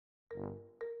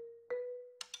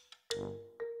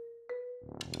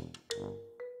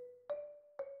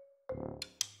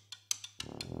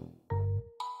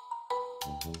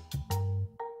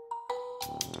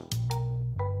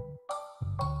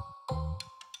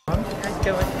I'd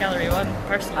go with Gallery 1,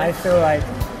 personally. I feel like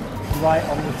right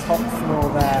on the top floor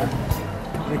there,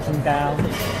 looking down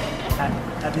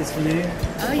at this view,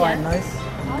 it's quite nice.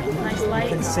 Nice light.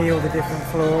 You can see all the different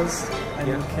floors and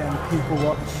you can people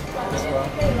watch as well.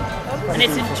 And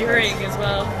it's enduring as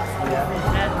well.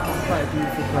 Yeah, it's quite a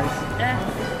beautiful place. Yeah.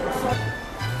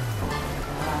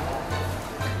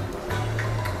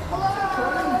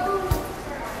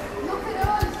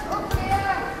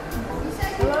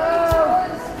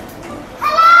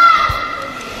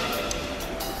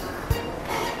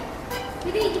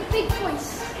 You need a big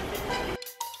voice.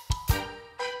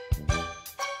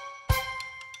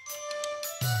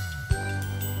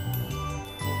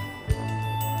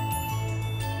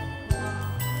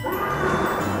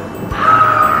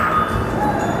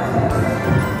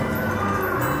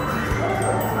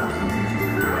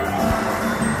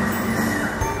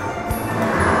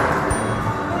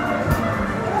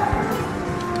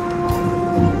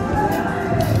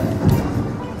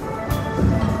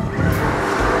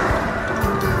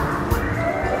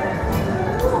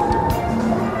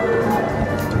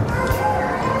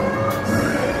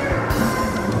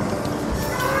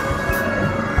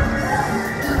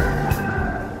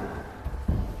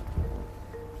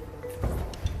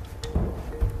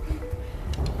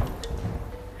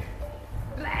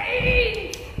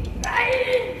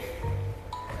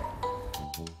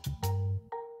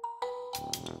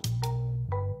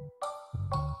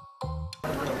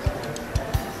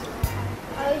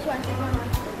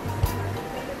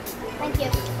 Thank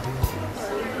you. Do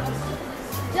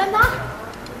you knock?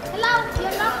 Hello? Do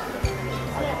you knock?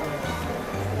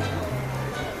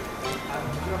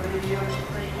 Thank you.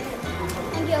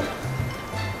 Thank you.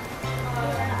 I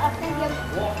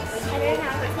don't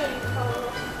have a tea.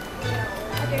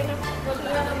 I don't have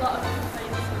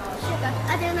sugar. I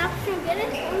don't have sugar.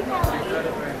 It's unhealthy.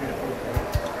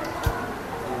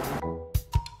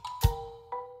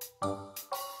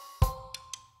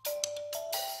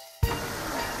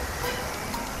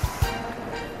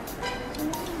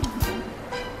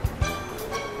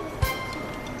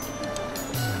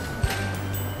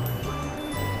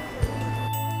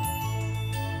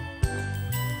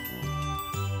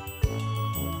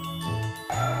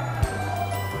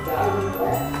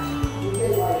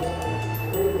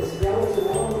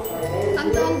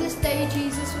 And on this day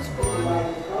Jesus was born.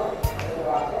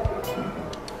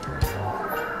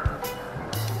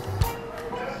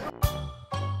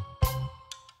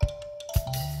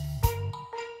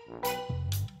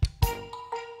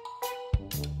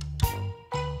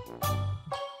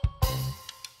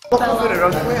 What's up with it?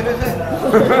 Unclear, is it?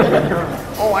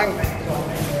 Oh, hang on.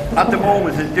 At the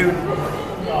moment, it's doing.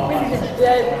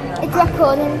 It's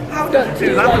recording. How does it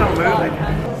do that? Not moving.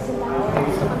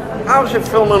 How's it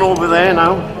filming over there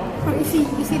now? You see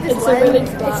this line?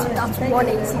 That's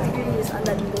 180 degrees, and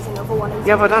then there's another 180.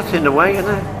 Yeah, but that's in the way, isn't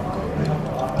it?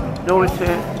 No, it's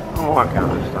here. Oh, I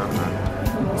can't understand that.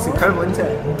 It's incredible, isn't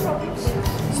it?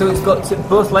 So it's got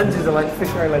both lenses are like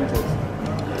fisheye lenses.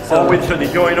 So they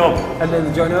join up. And then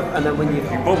they join up, and then when you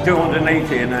Both do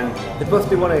 180 and then. they both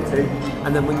do 180,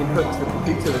 and then when you put it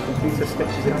to the computer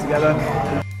stitches it together.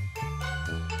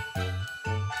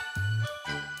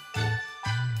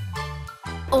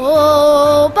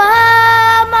 All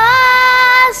by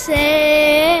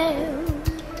myself,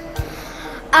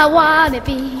 I wanna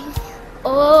be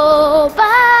all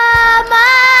by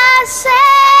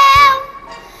myself.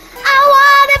 I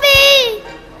wanna be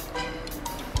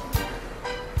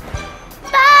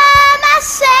by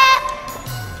myself.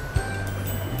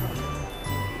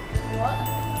 What?